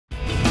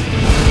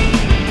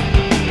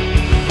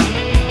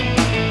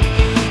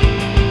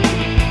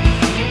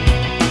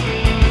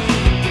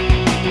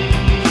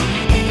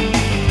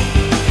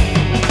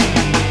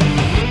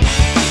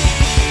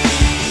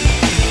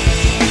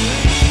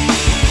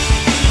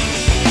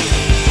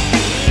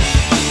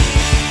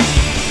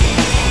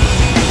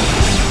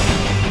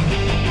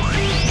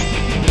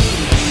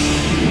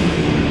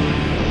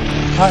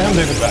Hi, I'm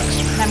David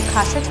Baxter. And I'm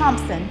Kasha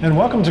Thompson. And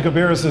welcome to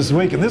Cabarrus This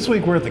Week. And this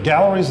week we're at the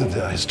galleries at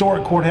the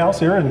historic courthouse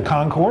here in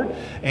Concord.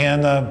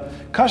 And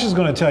Kasha's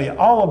going to tell you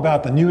all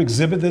about the new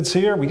exhibit that's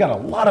here. We got a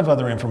lot of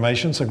other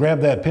information, so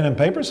grab that pen and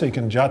paper so you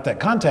can jot that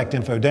contact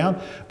info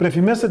down. But if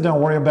you miss it,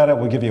 don't worry about it.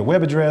 We'll give you a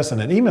web address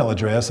and an email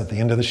address at the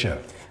end of the show.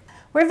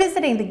 We're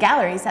visiting the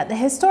galleries at the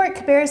historic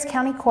Cabarrus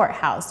County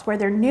Courthouse, where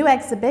their new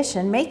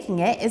exhibition, Making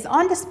It, is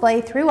on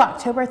display through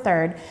October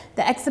 3rd.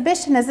 The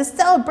exhibition is a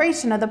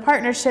celebration of the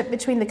partnership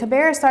between the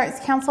Cabarrus Arts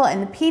Council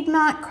and the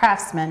Piedmont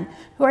craftsmen,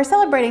 who are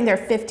celebrating their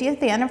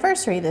 50th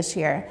anniversary this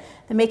year.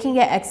 The Making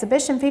It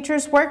exhibition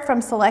features work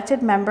from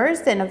selected members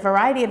in a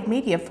variety of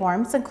media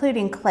forms,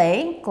 including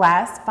clay,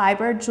 glass,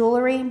 fiber,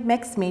 jewelry,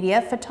 mixed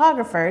media,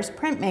 photographers,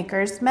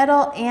 printmakers,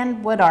 metal,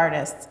 and wood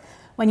artists.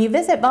 When you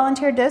visit,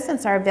 volunteer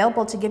docents are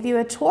available to give you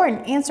a tour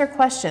and answer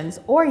questions,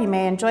 or you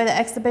may enjoy the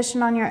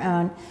exhibition on your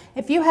own.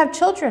 If you have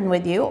children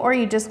with you, or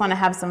you just want to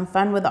have some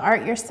fun with the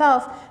art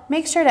yourself,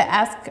 make sure to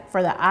ask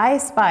for the I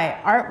Spy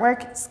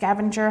Artwork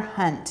Scavenger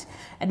Hunt.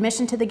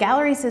 Admission to the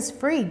galleries is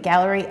free.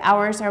 Gallery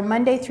hours are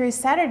Monday through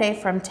Saturday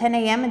from 10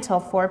 a.m. until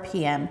 4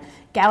 p.m.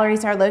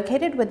 Galleries are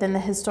located within the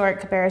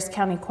historic Cabarrus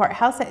County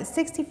Courthouse at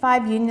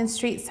 65 Union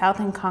Street South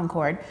in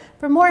Concord.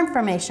 For more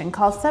information,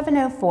 call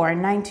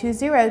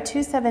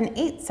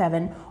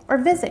 704-920-2787 or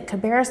visit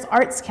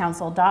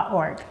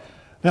cabarrusartscouncil.org.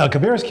 Now,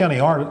 Cabarrus County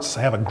Arts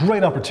have a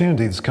great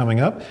opportunity that's coming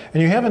up,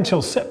 and you have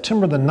until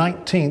September the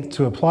 19th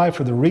to apply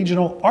for the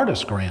Regional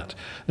Artist Grant.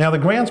 Now, the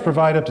grants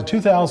provide up to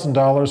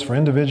 $2,000 for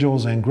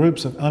individuals and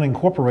groups of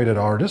unincorporated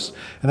artists,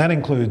 and that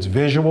includes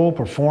visual,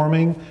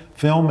 performing,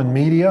 film and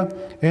media,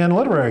 and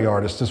literary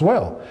artists as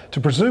well, to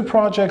pursue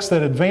projects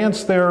that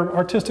advance their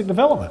artistic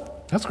development.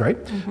 That's great.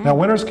 Now,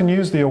 winners can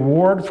use the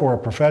award for a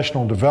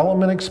professional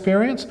development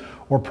experience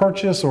or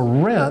purchase or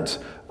rent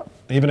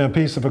even a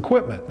piece of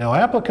equipment. Now,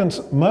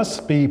 applicants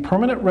must be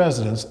permanent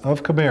residents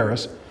of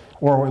Cabarrus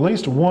or at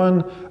least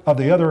one of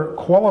the other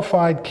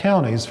qualified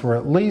counties for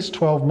at least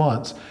 12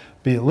 months,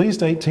 be at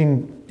least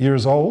 18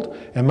 years old,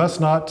 and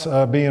must not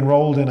be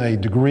enrolled in a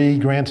degree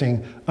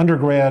granting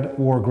undergrad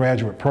or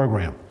graduate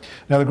program.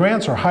 Now, the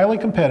grants are highly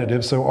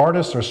competitive, so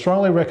artists are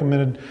strongly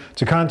recommended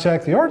to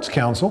contact the Arts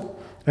Council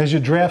as you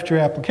draft your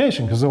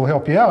application, because they'll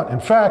help you out. In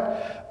fact,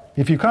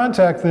 if you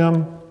contact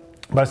them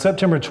by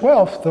September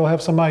 12th, they'll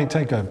have somebody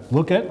take a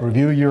look at,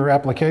 review your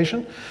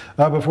application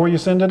before you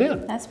send it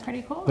in. That's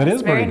pretty cool. That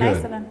is pretty good. Very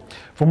nice of them.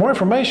 For more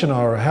information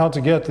on how to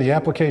get the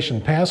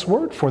application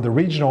password for the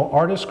Regional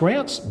Artist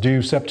Grants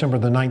due September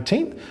the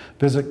 19th,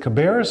 visit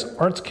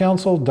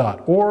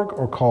cabarrusartscouncil.org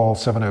or call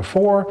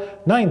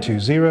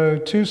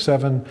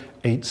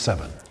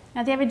 704-920-2787.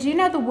 Now, David, do you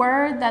know the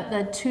word that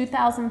the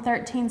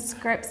 2013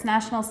 Scripps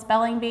National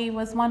Spelling Bee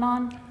was won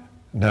on?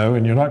 No,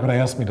 and you're not going to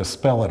ask me to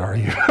spell it, are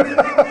you?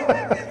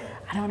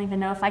 I don't even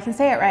know if I can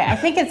say it right. I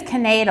think it's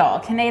canadal.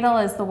 Canadal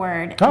is the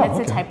word. Oh, and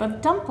it's a type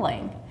of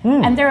dumpling.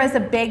 And there was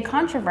a big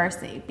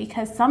controversy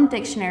because some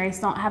dictionaries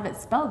don't have it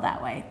spelled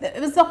that way.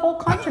 It was a whole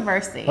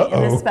controversy in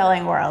the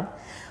spelling world.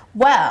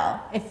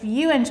 Well, if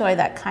you enjoy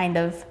that kind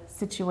of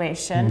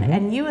situation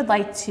and you would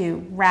like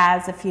to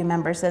razz a few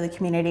members of the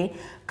community,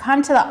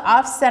 come to the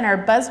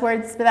Off-Center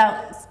Buzzword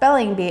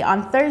Spelling Bee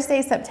on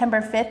Thursday, September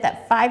 5th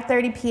at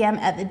 5:30 p.m.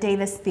 at the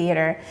Davis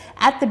Theater.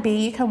 At the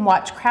Bee, you can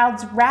watch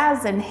crowds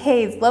razz and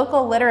haze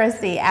local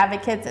literacy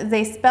advocates as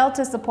they spell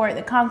to support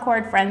the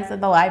Concord Friends of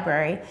the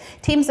Library.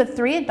 Teams of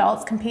 3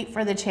 adults compete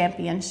for the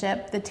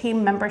championship. The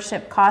team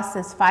membership cost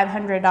is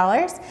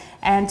 $500,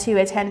 and to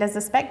attend as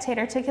a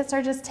spectator, tickets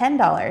are just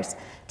 $10.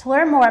 To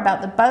learn more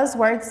about the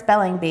Buzzword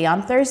Spelling Bee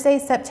on Thursday,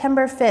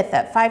 September 5th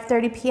at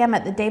 5:30 p.m.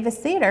 at the Davis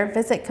Theater,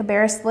 visit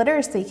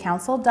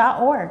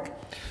cabarrusliteracycouncil.org.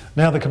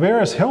 Now, the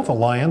Cabarrus Health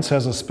Alliance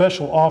has a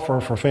special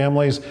offer for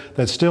families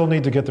that still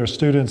need to get their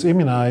students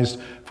immunized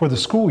for the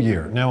school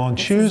year. Now, on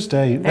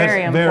Tuesday,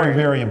 that's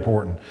very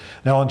important.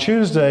 Now, on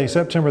Tuesday,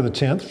 September the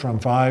 10th, from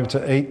 5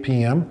 to 8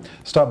 p.m.,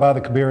 stop by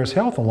the Cabarrus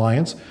Health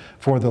Alliance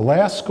for the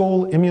last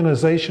school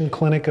immunization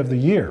clinic of the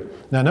year.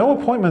 Now, no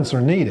appointments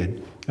are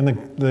needed, and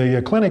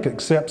the clinic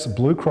accepts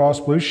Blue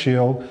Cross Blue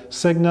Shield,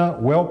 Cigna,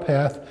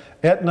 WellPath,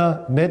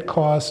 Aetna,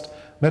 MedCost,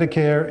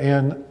 Medicare,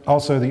 and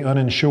also the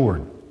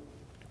uninsured.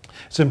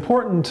 It's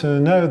important to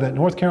know that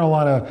North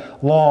Carolina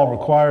law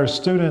requires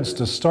students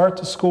to start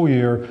the school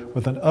year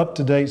with an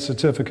up-to-date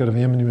certificate of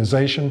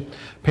immunization.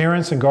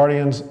 Parents and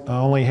guardians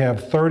only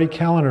have 30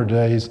 calendar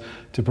days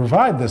to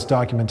provide this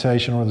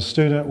documentation, or the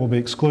student will be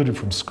excluded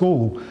from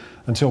school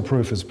until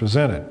proof is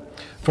presented.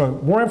 For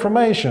more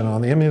information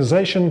on the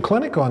immunization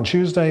clinic on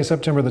Tuesday,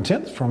 September the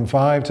 10th from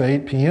 5 to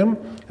 8 p.m.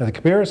 at the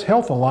Cabarrus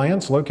Health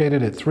Alliance,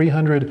 located at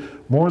 300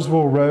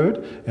 Mooresville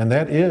Road, and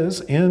that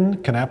is in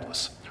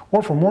Kannapolis.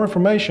 Or for more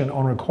information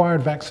on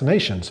required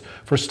vaccinations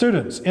for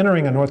students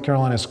entering a North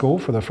Carolina school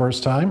for the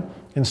first time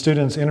and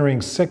students entering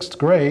 6th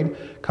grade,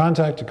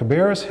 contact the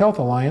Cabarrus Health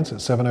Alliance at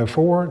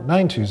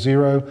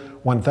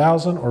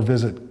 704-920-1000 or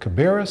visit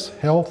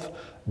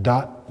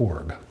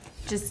cabarrushealth.org.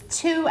 Just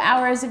 2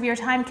 hours of your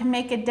time can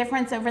make a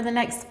difference over the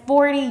next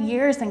 40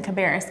 years in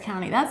Cabarrus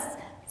County. That's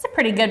a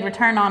pretty good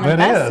return on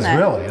investment. It is,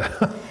 really.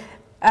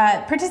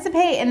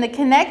 Participate in the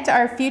Connect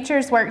Our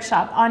Futures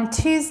workshop on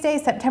Tuesday,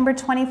 September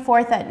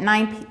 24th at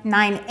 9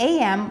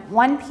 a.m.,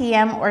 1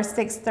 p.m., or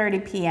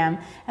 6:30 p.m.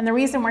 And the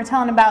reason we're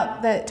talking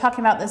about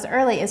this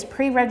early is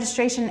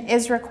pre-registration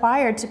is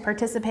required to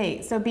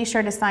participate, so be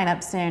sure to sign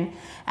up soon.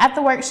 At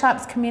the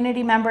workshops,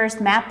 community members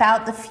map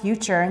out the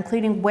future,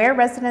 including where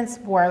residents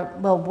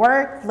will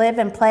work, live,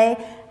 and play,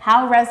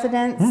 how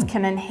residents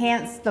can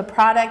enhance the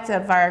product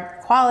of our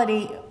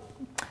quality,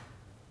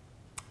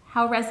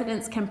 how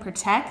residents can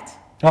protect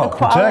the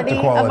quality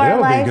of our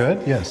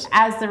life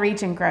as the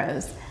region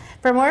grows.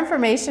 For more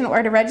information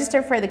or to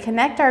register for the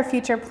Connect Our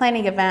Future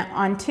planning event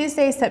on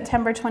Tuesday,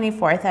 September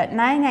 24th at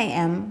 9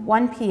 a.m.,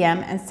 1 p.m.,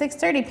 and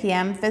 6:30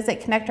 p.m.,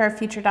 visit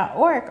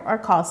connectourfuture.org or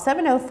call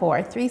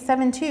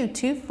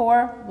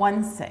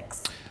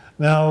 704-372-2416.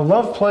 Now,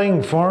 love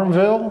playing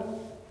Farmville?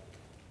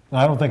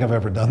 I don't think I've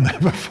ever done that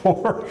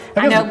before.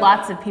 I know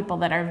lots of people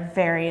that are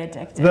very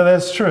addicted.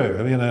 That's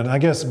true. You know, I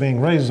guess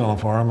being raised on a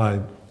farm,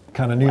 I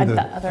kind of knew the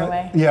other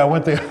way. Yeah, I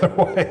went the other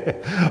way.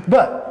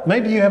 But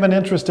maybe you have an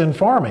interest in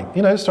farming,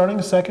 you know, starting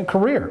a second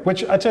career,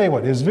 which I tell you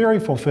what, is very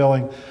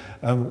fulfilling.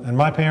 And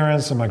my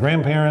parents and my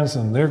grandparents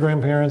and their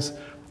grandparents,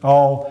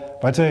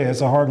 but I tell you,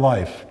 it's a hard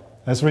life.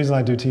 That's the reason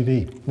I do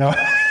TV. No,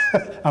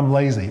 I'm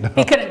lazy. No.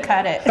 He couldn't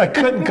cut it. I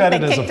couldn't cut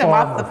it as a farmer. They kicked him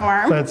off the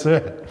farm. That's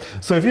it.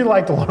 So if you'd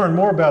like to learn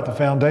more about the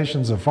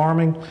foundations of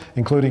farming,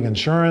 including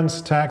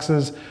insurance,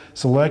 taxes,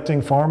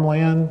 selecting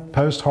farmland,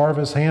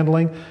 post-harvest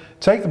handling,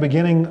 take the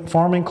beginning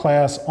farming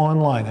class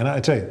online. And I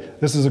tell you,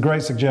 this is a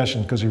great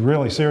suggestion because you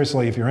really,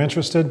 seriously, if you're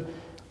interested,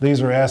 these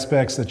are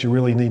aspects that you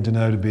really need to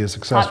know to be a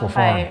successful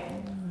farmer.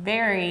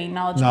 Very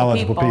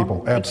knowledgeable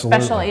people. Absolutely.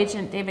 Like Special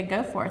Agent David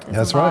Goforth is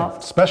That's involved.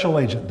 Right. Special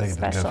Agent David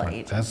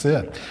Goforth. That's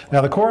it.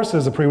 Now, the course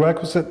is a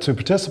prerequisite to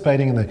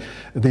participating in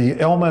the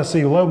Elma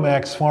C.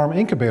 Lomax Farm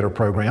Incubator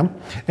Program,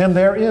 and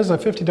there is a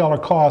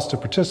 $50 cost to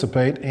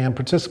participate, and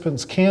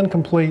participants can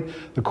complete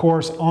the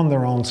course on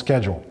their own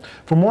schedule.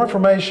 For more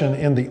information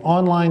in the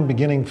online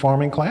beginning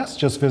farming class,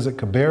 just visit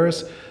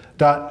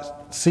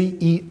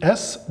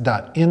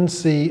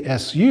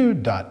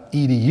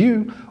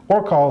cabarrus.ces.ncsu.edu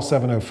or call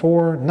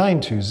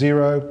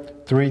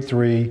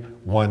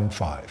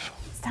 704-920-3315.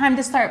 It's time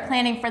to start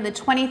planning for the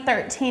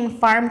 2013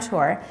 Farm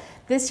Tour.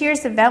 This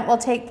year's event will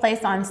take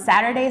place on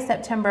Saturday,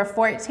 September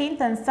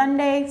 14th and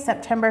Sunday,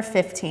 September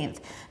 15th.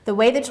 The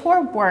way the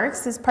tour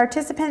works is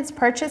participants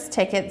purchase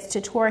tickets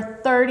to tour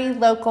 30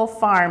 local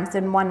farms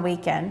in one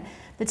weekend.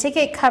 The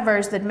ticket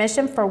covers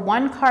admission for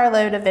one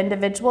carload of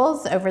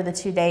individuals over the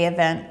two-day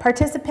event.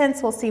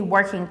 Participants will see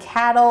working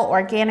cattle,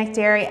 organic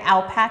dairy,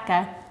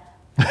 alpaca,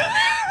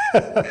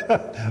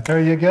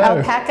 there you go.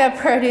 Alpaca,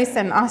 produce,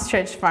 and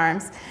ostrich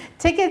farms.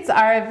 Tickets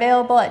are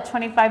available at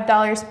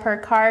 $25 per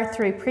car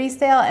through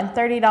pre-sale and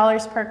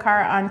 $30 per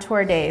car on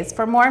tour days.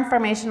 For more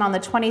information on the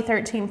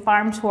 2013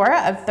 Farm Tour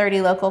of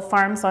 30 local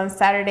farms on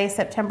Saturday,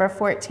 September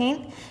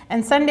 14th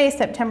and Sunday,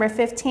 September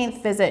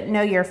 15th, visit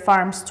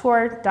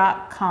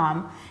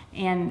knowyourfarmstour.com.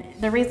 And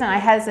the reason I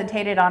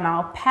hesitated on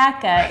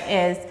alpaca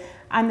is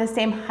I'm the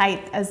same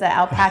height as the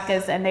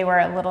alpacas, and they were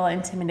a little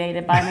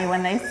intimidated by me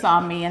when they saw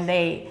me, and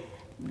they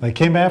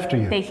came after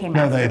you. They came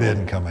after me. No, they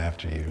didn't come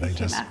after you. They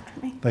came after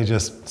me. They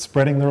just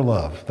spreading their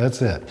love.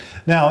 That's it.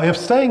 Now, if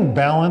staying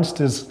balanced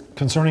is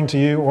concerning to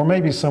you, or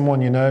maybe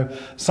someone you know,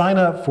 sign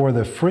up for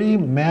the free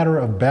Matter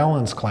of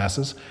Balance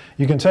classes.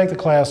 You can take the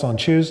class on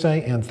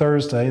Tuesday and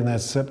Thursday, and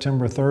that's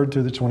September 3rd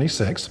through the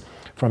 26th.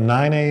 From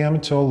 9 a.m.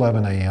 to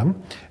 11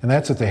 a.m., and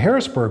that's at the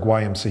Harrisburg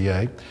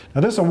YMCA.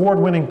 Now, this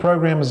award-winning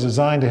program is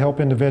designed to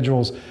help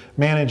individuals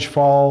manage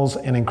falls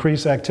and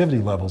increase activity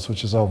levels,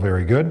 which is all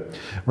very good.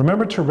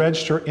 Remember to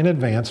register in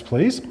advance,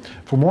 please.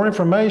 For more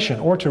information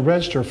or to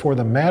register for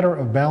the Matter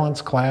of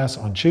Balance class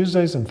on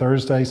Tuesdays and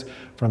Thursdays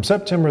from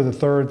September the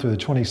 3rd through the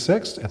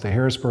 26th at the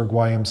Harrisburg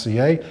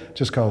YMCA,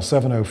 just call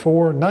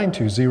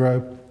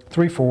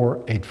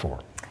 704-920-3484.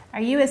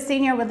 Are you a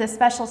senior with a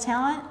special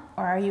talent?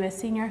 Or are you a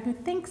senior who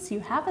thinks you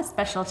have a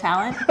special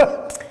talent?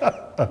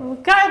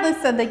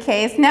 Regardless of the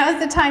case, now is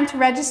the time to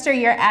register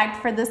your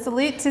act for the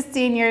Salute to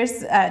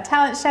Seniors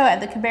talent show at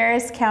the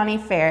Cabarrus County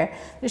Fair.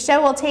 The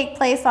show will take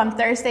place on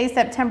Thursday,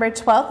 September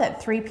 12th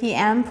at 3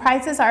 p.m.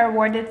 Prizes are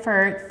awarded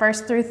for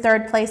first through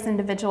third place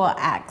individual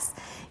acts.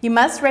 You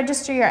must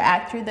register your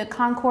act through the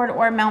Concord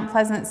or Mount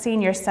Pleasant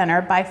Senior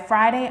Center by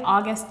Friday,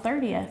 August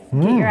 30th.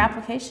 Get your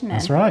application in.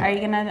 That's right. Are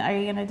you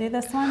gonna do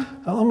this one?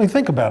 Let me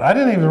think about it. I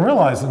didn't even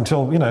realize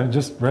until,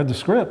 just read the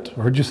script,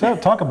 heard you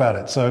talk about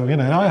it. So,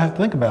 now I have to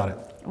think about it.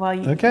 Well,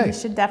 you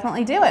should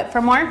definitely do it.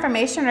 For more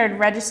information or to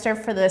register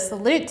for the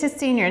Salute to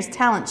Seniors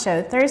talent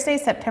show, Thursday,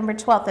 September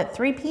 12th at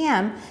 3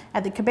 p.m.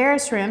 at the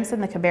Cabarrus Rooms in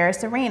the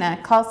Cabarrus Arena,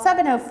 call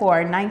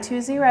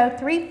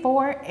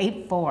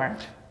 704-920-3484.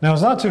 Now,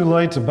 it's not too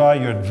late to buy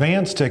your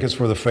advance tickets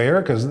for the fair,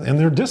 and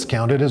they're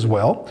discounted as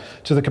well,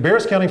 to the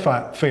Cabarrus County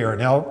Fair.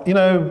 Now,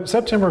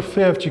 September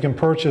 5th, you can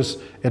purchase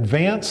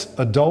advance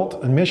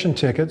adult admission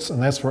tickets,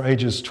 and that's for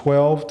ages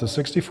 12 to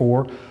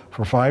 64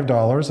 for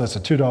 $5. That's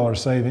a $2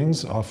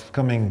 savings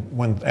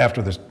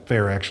after the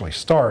fair actually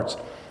starts.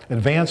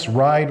 Advanced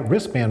ride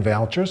wristband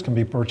vouchers can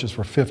be purchased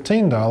for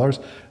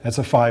 $15. That's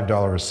a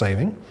 $5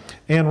 saving.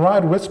 And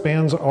ride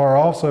wristbands are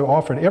also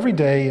offered every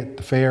day at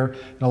the fair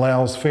and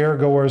allows fair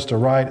goers to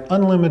ride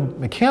unlimited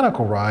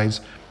mechanical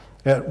rides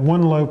at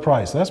one low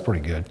price. That's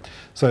pretty good.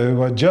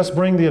 So just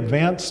bring the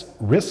advanced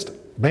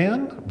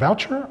wristband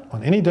voucher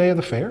on any day of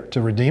the fair to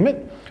redeem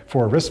it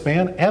for a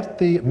wristband at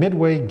the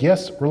Midway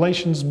Guest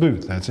Relations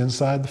booth. That's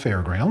inside the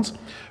fairgrounds.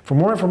 For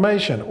more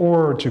information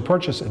or to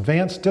purchase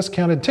advanced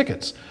discounted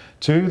tickets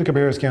to the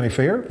Cabarrus County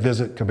Fair,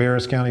 visit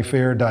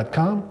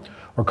cabarruscountyfair.com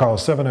or call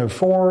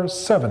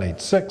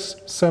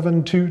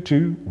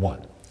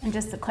 704-786-7221. And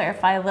just to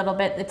clarify a little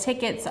bit, the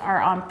tickets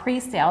are on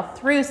pre-sale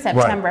through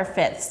September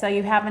 5th. So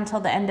you have until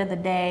the end of the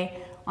day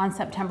on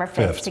September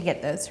 5th to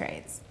get those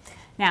rates.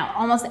 Now,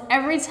 almost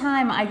every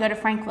time I go to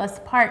Franklin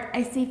Park,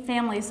 I see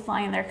families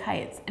flying their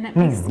kites, and it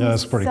makes me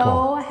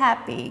so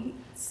happy.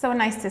 So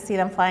nice to see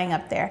them flying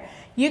up there.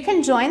 You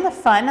can join the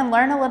fun and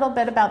learn a little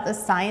bit about the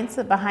science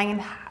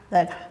behind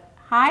the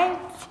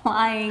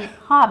high-flying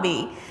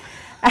hobby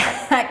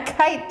at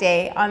Kite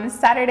Day on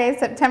Saturday,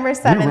 September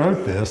 7th. You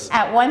wrote this.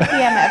 At 1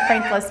 p.m. at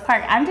Franklin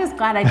Park. I'm just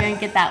glad I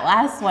didn't get that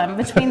last one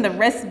between the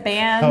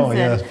wristbands and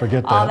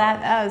all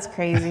that. That was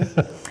crazy.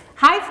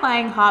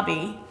 High-flying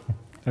hobby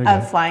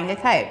of flying a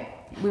kite.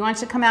 We want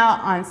you to come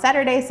out on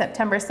Saturday,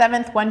 September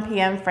 7th, 1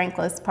 p.m.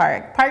 Franklin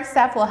Park. Park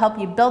staff will help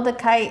you build a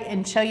kite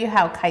and show you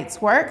how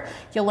kites work.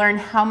 You'll learn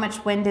how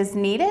much wind is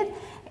needed,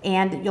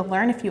 and you'll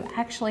learn if you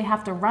actually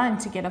have to run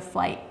to get a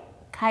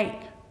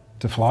kite.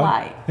 To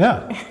fly?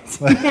 Yeah.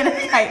 To get a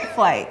kite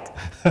flight.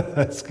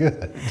 That's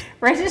good.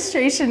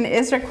 Registration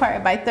is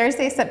required by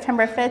Thursday,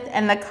 September 5th,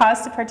 and the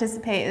cost to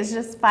participate is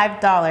just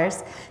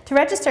 $5. To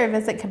register,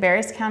 visit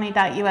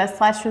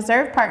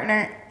cabarruscounty.us/reserve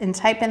partner and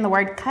type in the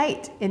word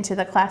kite into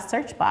the class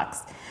search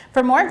box.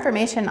 For more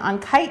information on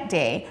Kite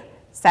Day,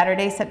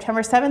 Saturday,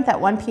 September 7th at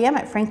 1 p.m.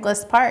 at Franklin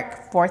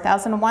Park,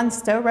 4001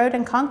 Stowe Road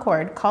in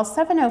Concord. Call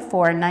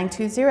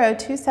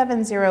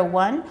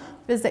 704-920-2701.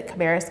 Visit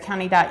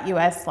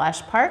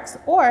cabarruscounty.us/parks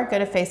or go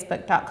to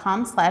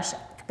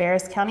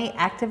facebook.com/Cabarrus County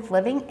Active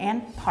Living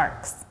and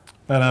Parks.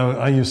 And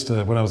I used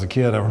to, when I was a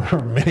kid, I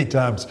remember many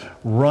times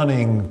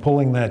running,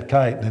 pulling that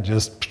kite and it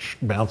just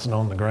bouncing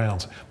on the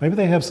ground. Maybe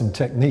they have some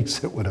techniques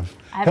that would have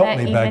helped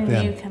me back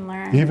then. Even you can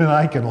learn. Even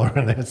I can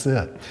learn, that's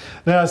it.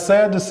 Now, it's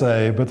sad to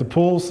say, but the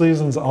pool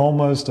season's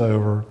almost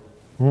over.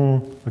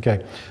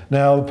 Okay.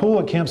 Now, the pool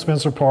at Camp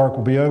Spencer Park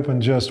will be open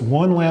just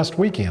one last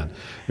weekend.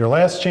 Your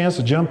last chance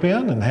to jump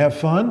in and have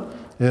fun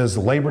is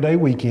Labor Day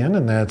weekend,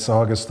 and that's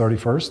August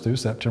 31st through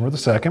September the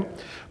 2nd.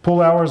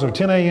 Pool hours are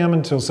 10 a.m.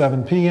 until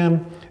 7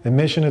 p.m.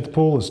 Admission at the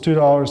pool is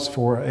 $2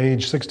 for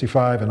age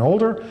 65 and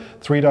older,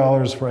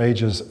 $3 for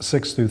ages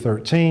 6 through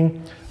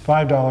 13,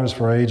 $5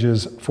 for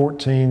ages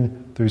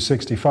 14 through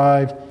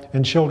 65,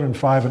 and children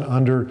 5 and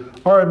under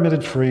are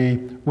admitted free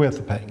with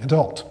a paying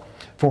adult.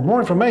 For more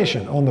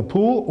information on the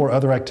pool or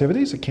other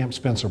activities at Camp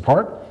Spencer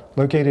Park,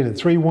 located at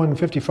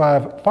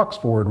 3155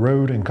 Foxford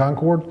Road in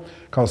Concord,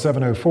 call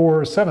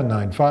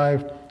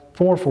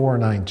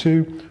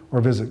 704-795-4492 or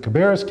visit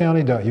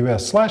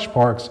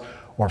cabarruscounty.us/parks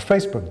or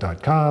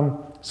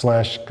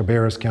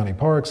facebook.com/Cabarrus County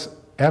Parks,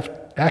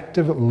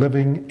 Active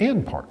Living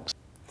and Parks.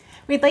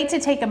 We'd like to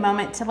take a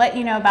moment to let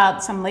you know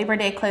about some Labor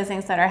Day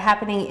closings that are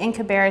happening in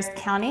Cabarrus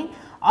County.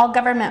 All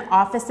government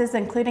offices,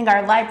 including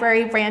our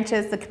library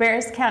branches, the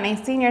Cabarrus County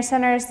Senior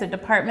Centers, the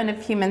Department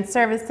of Human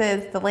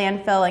Services, the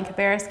landfill, and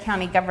Cabarrus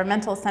County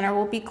Governmental Center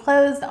will be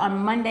closed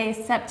on Monday,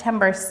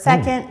 September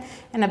 2nd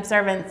in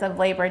observance of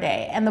Labor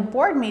Day. And the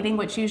board meeting,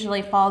 which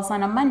usually falls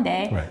on a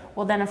Monday,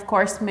 will then of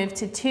course move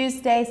to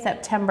Tuesday,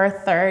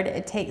 September 3rd.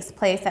 It takes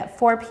place at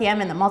 4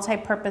 p.m. in the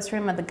multi-purpose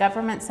room of the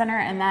Government Center,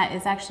 and that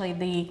is actually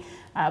the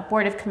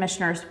Board of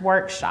Commissioners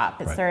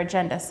workshop. It's their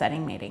agenda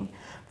setting meeting.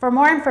 For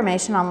more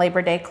information on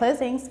Labor Day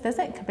closings,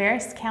 visit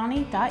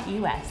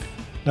cabarruscounty.us.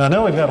 Now, I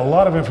know we've got a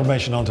lot of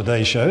information on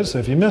today's show, so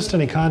if you missed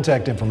any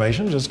contact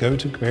information, just go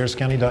to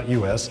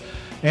cabarruscounty.us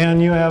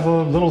and you have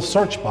a little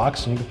search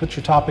box and you can put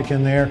your topic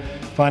in there,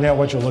 find out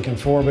what you're looking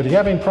for. But if you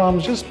have any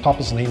problems, just pop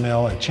us an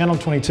email at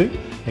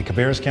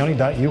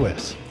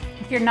channel22@cabarruscounty.us.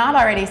 If you're not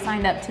already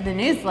signed up to the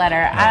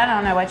newsletter, I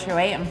don't know what you're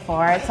waiting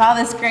for. It's all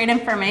this great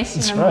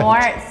information and more.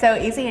 It's so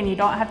easy, and you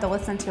don't have to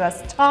listen to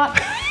us talk.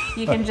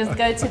 You can just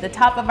go to the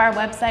top of our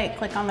website,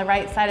 click on the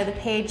right side of the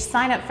page,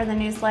 sign up for the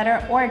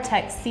newsletter, or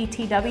text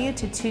CTW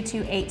to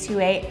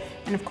 22828.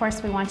 And of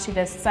course, we want you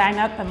to sign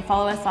up and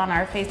follow us on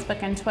our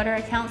Facebook and Twitter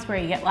accounts where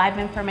you get live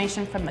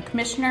information from the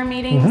commissioner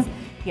meetings,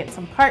 you get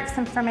some parks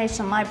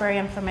information, library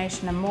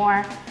information, and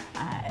more.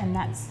 And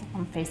that's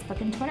on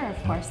Facebook and Twitter,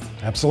 of course.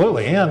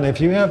 Absolutely. And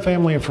if you have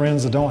family and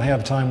friends that don't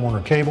have Time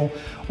Warner Cable,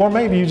 or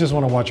maybe you just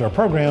want to watch our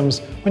programs,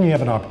 when you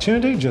have an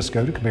opportunity, just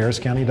go to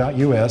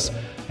cabarruscounty.us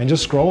and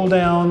just scroll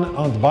down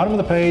on the bottom of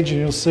the page and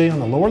you'll see on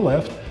the lower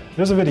left,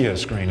 there's a video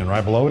screen, and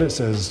right below it, it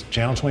says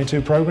Channel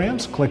 22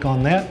 programs. Click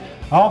on that.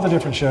 All the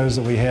different shows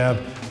that we have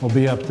will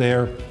be up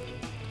there.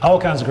 All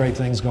kinds of great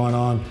things going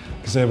on.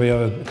 Like I said, we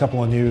have a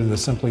couple of new, the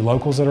Simply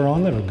Locals that are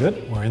on that are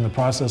good. We're in the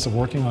process of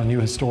working on a new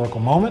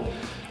historical moment.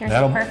 There's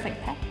a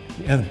perfect pet.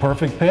 And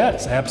perfect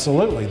pets,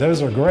 absolutely.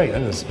 Those are great.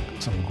 That is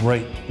some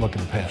great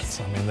looking pets.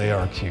 I mean, they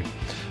are cute.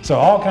 So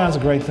all kinds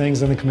of great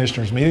things in the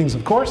commissioners' meetings,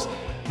 of course,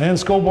 and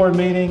school board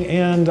meeting,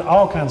 and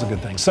all kinds of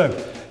good things. So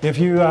if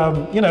you,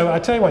 I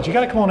tell you what, you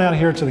got to come on out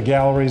here to the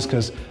galleries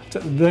because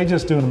they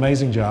just do an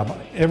amazing job.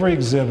 Every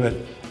exhibit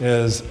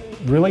is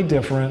really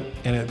different,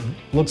 and it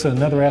looks at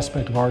another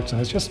aspect of arts,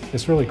 and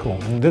it's really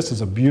cool. And this is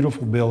a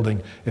beautiful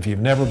building. If you've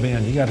never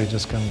been, you got to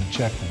just come and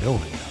check the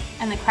building out.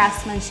 And the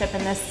craftsmanship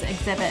in this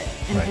exhibit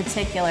in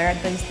particular,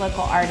 these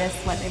local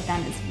artists, what they've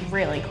done is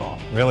really cool.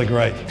 Really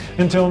great.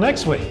 Until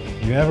next week,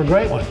 you have a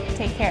great one.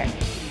 Take care.